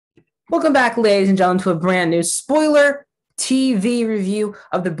Welcome back, ladies and gentlemen, to a brand new spoiler TV review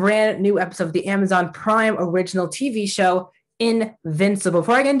of the brand new episode of the Amazon Prime original TV show, Invincible.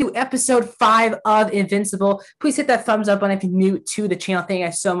 Before I get into episode 5 of Invincible, please hit that thumbs up button if you're new to the channel. Thank you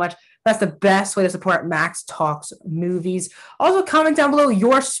guys so much. That's the best way to support Max Talks Movies. Also, comment down below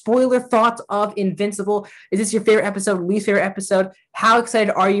your spoiler thoughts of Invincible. Is this your favorite episode, least favorite episode? How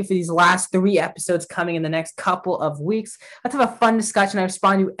excited are you for these last 3 episodes coming in the next couple of weeks? Let's have a fun discussion. I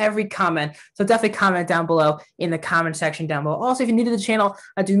respond to every comment, so definitely comment down below in the comment section down below. Also, if you're new to the channel,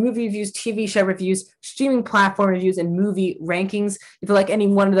 I do movie reviews, TV show reviews, streaming platform reviews, and movie rankings. If you like any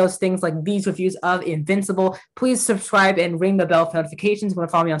one of those things, like these reviews of Invincible, please subscribe and ring the bell for notifications. If you want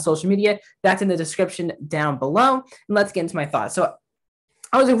to follow me on social media, that's in the description down below. And let's get into my thoughts. So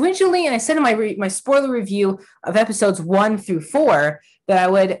I was originally, and I said in my spoiler review of episodes 1 through 4 that I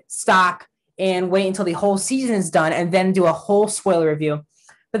would stop and wait until the whole season is done and then do a whole spoiler review.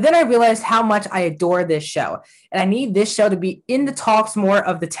 But then I realized how much I adore this show. And I need this show to be in the talks more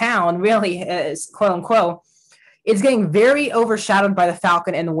of the town, really, as quote unquote. It's getting very overshadowed by the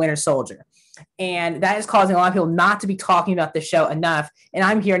Falcon and the Winter Soldier. And that is causing a lot of people not to be talking about the show enough. And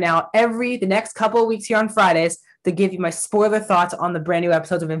I'm here now the next couple of weeks here on Fridays to give you my spoiler thoughts on the brand new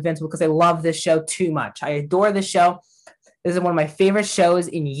episodes of Invincible because I love this show too much. I adore this show. This is one of my favorite shows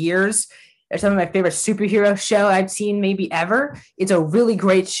in years. It's some of my favorite superhero show I've seen maybe ever. It's a really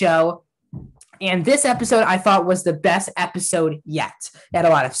great show. And this episode I thought was the best episode yet. It had a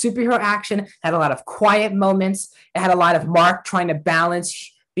lot of superhero action, had a lot of quiet moments. It had a lot of Mark trying to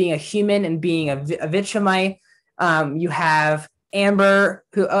balance being a human and being a Vegemite. You have Amber,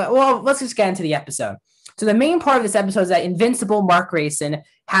 who, let's just get into the episode. So the main part of this episode is that Invincible Mark Grayson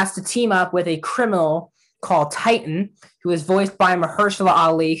has to team up with a criminal called Titan, who is voiced by Mahershala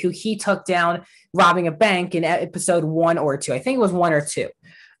Ali, who he took down robbing a bank in episode 1 or 2. I think it was 1 or 2.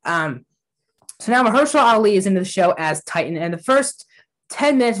 So now Mahershala Ali is in the show as Titan, and the first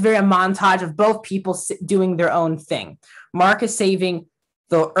 10 minutes, very a montage of both people doing their own thing. Mark is saving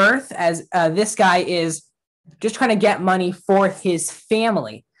the Earth as this guy is just trying to get money for his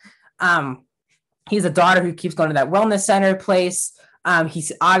family. He's a daughter who keeps going to that wellness center place.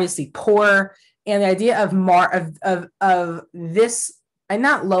 He's obviously poor. And the idea of this, and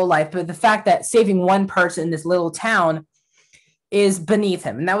not low life, but the fact that saving one person in this little town is beneath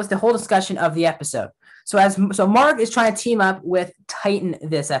him. And that was the whole discussion of the episode. So Mark is trying to team up with Titan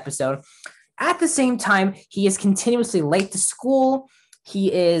this episode. At the same time, he is continuously late to school.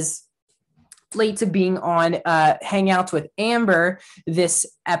 He is late to being on Hangouts with Amber this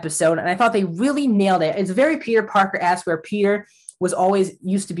episode. And I thought they really nailed it. It's very Peter Parker-esque, where Peter was always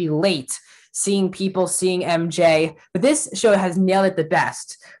used to be late, seeing people, seeing MJ. But this show has nailed it the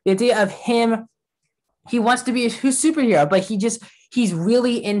best. The idea of him, he wants to be a superhero, but he's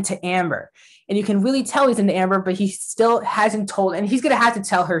really into Amber. And you can really tell he's into Amber, but he still hasn't told, and he's going to have to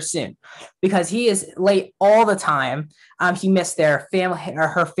tell her soon because he is late all the time. He missed her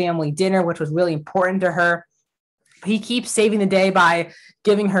family dinner, which was really important to her. He keeps saving the day by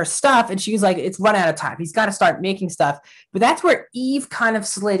giving her stuff, and she's like, it's run out of time. He's got to start making stuff. But that's where Eve kind of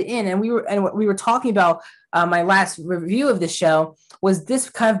slid in, and what we were talking about my last review of this show was this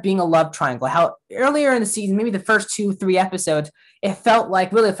kind of being a love triangle. How earlier in the season, maybe the first 2-3 episodes, it felt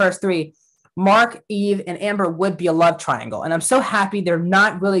like really the first 3, Mark, Eve, and Amber would be a love triangle. And I'm so happy they're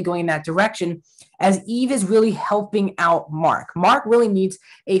not really going in that direction, as Eve is really helping out Mark. Mark really needs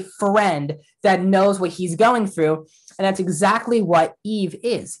a friend that knows what he's going through. And that's exactly what Eve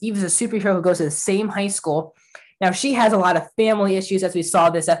is. Eve is a superhero who goes to the same high school. Now, she has a lot of family issues, as we saw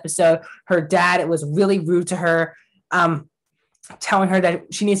this episode. Her dad, it was really rude to her, telling her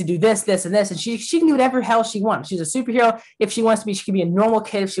that she needs to do this, this, and this. And she can do whatever hell she wants. She's a superhero. If she wants to be, she can be a normal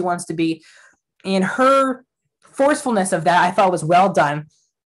kid if she wants to be. And her forcefulness of that, I thought, was well done.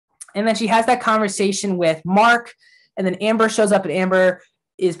 And then she has that conversation with Mark, and then Amber shows up, and Amber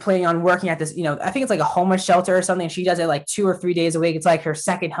is planning on working at this, I think it's like a homeless shelter or something. And she does it like 2 or 3 days a week. It's like her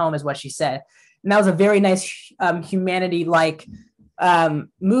second home is what she said. And that was a very nice humanity-like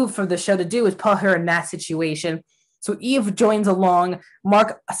move for the show to do, is put her in that situation. So Eve joins along.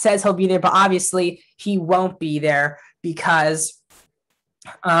 Mark says he'll be there, but obviously he won't be there because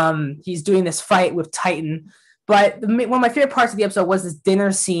he's doing this fight with Titan. But one of my favorite parts of the episode was this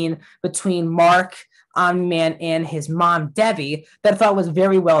dinner scene between Mark, Omni-Man, and his mom, Debbie, that I thought was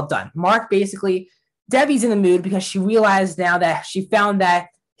very well done. Debbie's in the mood because she realized now that she found that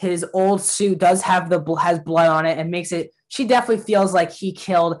his old suit has blood on it, and makes it, she definitely feels like he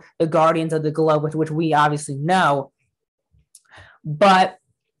killed the Guardians of the Globe, which we obviously know. But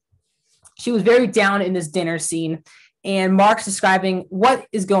she was very down in this dinner scene. and Mark's describing what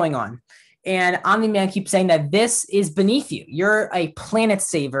is going on. And Omni-Man keeps saying that this is beneath you. You're a planet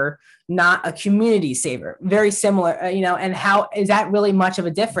saver, not a community saver. Very similar, and how is that really much of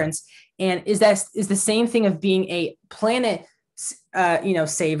a difference? And is the same thing of being a planet,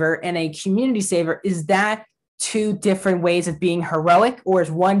 saver and a community saver? Is that two different ways of being heroic, or is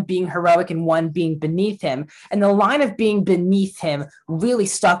one being heroic and one being beneath him? And the line of being beneath him really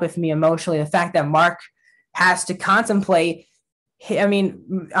stuck with me emotionally. The fact that Mark has to contemplate,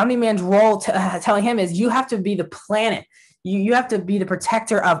 Omni-Man's role telling him is you have to be the planet. You have to be the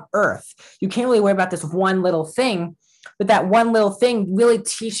protector of Earth. You can't really worry about this one little thing, but that one little thing really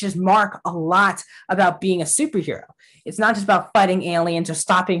teaches Mark a lot about being a superhero. It's not just about fighting aliens or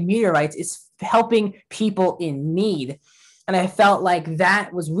stopping meteorites. It's helping people in need. And I felt like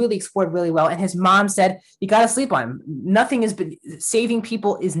that was really explored really well. And his mom said, you got to sleep on him. Nothing is saving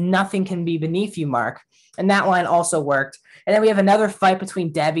people is nothing can be beneath you, Mark. And that line also worked. And then we have another fight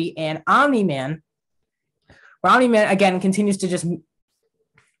between Debbie and Omni-Man, where Omni-Man again continues to just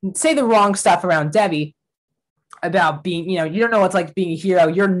say the wrong stuff around Debbie about being, you don't know what's like being a hero.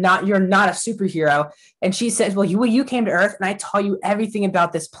 You're not a superhero. And she says, well, you came to Earth and I taught you everything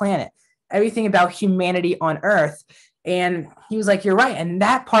about this planet, everything about humanity on Earth. And he was like, you're right. And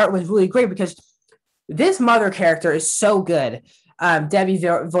that part was really great because this mother character is so good. Debbie,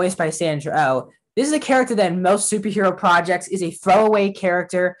 voiced by Sandra Oh. This is a character that in most superhero projects is a throwaway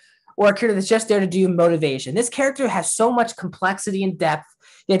character or a character that's just there to do motivation. This character has so much complexity and depth.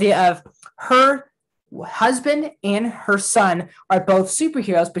 The idea of her husband and her son are both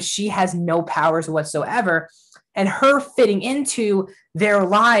superheroes, but she has no powers whatsoever. And her fitting into their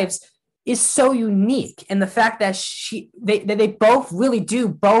lives is so unique. And the fact that they both really do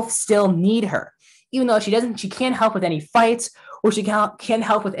both still need her, even though she can't help with any fights or she can't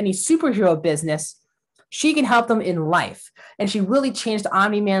help with any superhero business. She can help them in life. And she really changed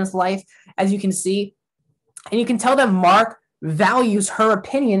Omni-Man's life, as you can see. And you can tell that Mark values her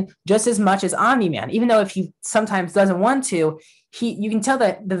opinion just as much as Omni-Man, even though if he sometimes doesn't want to, you can tell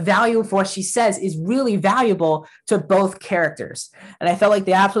that the value of what she says is really valuable to both characters. And I felt like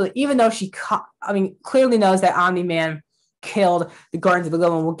they absolutely, even though she clearly knows that Omni-Man killed the Guardians of the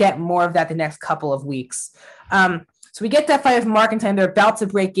Globe, and we'll get more of that the next couple of weeks. So we get that fight with Mark and time. They're about to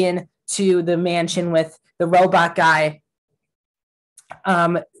break in to the mansion with the robot guy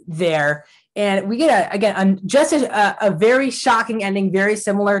there. And we get, a very shocking ending, very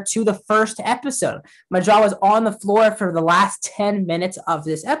similar to the first episode. My jaw was on the floor for the last 10 minutes of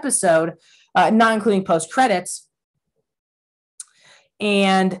this episode, not including post-credits.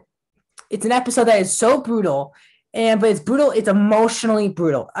 And it's an episode that is so brutal. But it's brutal. It's emotionally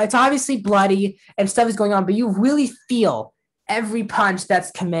brutal. It's obviously bloody and stuff is going on, but you really feel every punch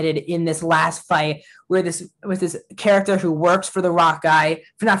that's committed in this last fight with this character who works for the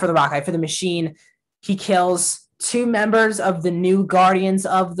for the Machine. He kills two members of the new Guardians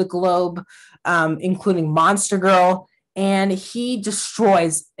of the Globe, including Monster Girl, and he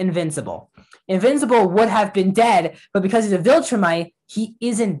destroys Invincible. Invincible would have been dead, but because he's a Viltrumite, he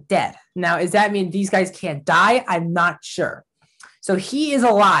isn't dead. Now, does that mean these guys can't die? I'm not sure. So he is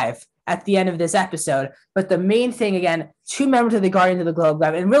alive at the end of this episode. But the main thing, again, two members of the Guardians of the Globe,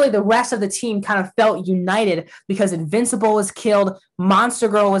 and really the rest of the team kind of felt united because Invincible was killed, Monster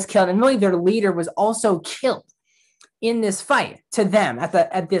Girl was killed, and really their leader was also killed in this fight to them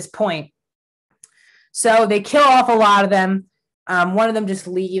at this point. So they kill off a lot of them. One of them just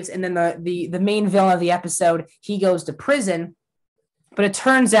leaves, and then the main villain of the episode, he goes to prison. But it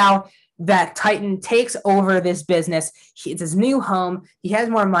turns out that Titan takes over this business. It's his new home. He has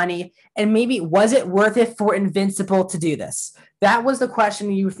more money. And maybe was it worth it for Invincible to do this? That was the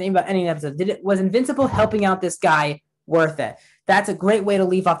question you were thinking about any episode. Was Invincible helping out this guy worth it? That's a great way to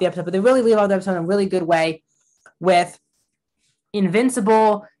leave off the episode. But they really leave off the episode in a really good way with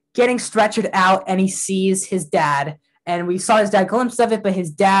Invincible getting stretchered out, and he sees his dad. And we saw his dad glimpse of it, but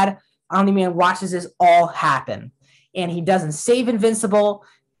his dad, Omni-Man, watches this all happen. And he doesn't save Invincible.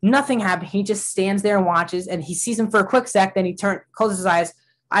 Nothing happened. He just stands there and watches, and he sees him for a quick sec. Then he closes his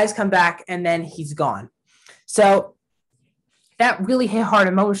eyes come back, and then he's gone. So that really hit hard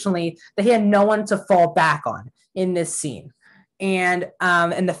emotionally that he had no one to fall back on in this scene. And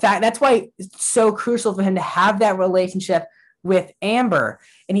the fact that's why it's so crucial for him to have that relationship with Amber,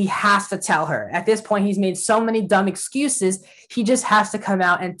 and he has to tell her. At this point, he's made so many dumb excuses. He just has to come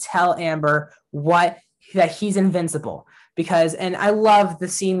out and tell Amber that he's invincible. And I love the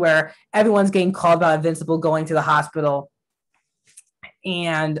scene where everyone's getting called about Invincible going to the hospital.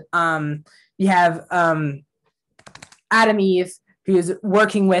 And you have Adam Eve he was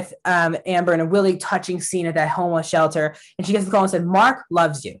working with Amber in a really touching scene at that homeless shelter. And she gets the call and said, Mark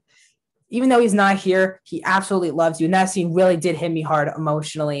loves you. Even though he's not here, he absolutely loves you. And that scene really did hit me hard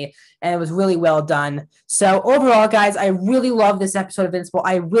emotionally, and it was really well done. So overall, guys, I really love this episode of Invincible.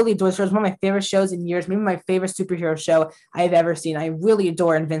 I really adore this show. It's one of my favorite shows in years, maybe my favorite superhero show I've ever seen. I really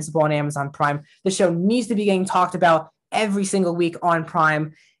adore Invincible on Amazon Prime. The show needs to be getting talked about every single week on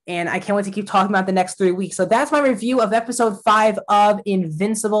Prime. And I can't wait to keep talking about the next 3 weeks. So that's my review of episode 5 of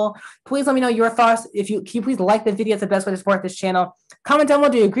Invincible. Please let me know your thoughts. Can you please like the video? It's the best way to support this channel. Comment down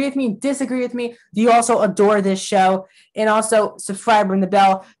below. Do you agree with me? Disagree with me? Do you also adore this show? And also subscribe, ring the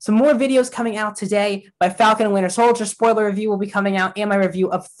bell. Some more videos coming out today by Falcon and Winter Soldier. Spoiler review will be coming out, and my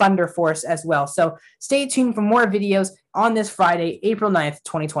review of Thunder Force as well. So stay tuned for more videos on this Friday, April 9th,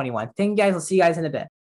 2021. Thank you guys. I'll see you guys in a bit.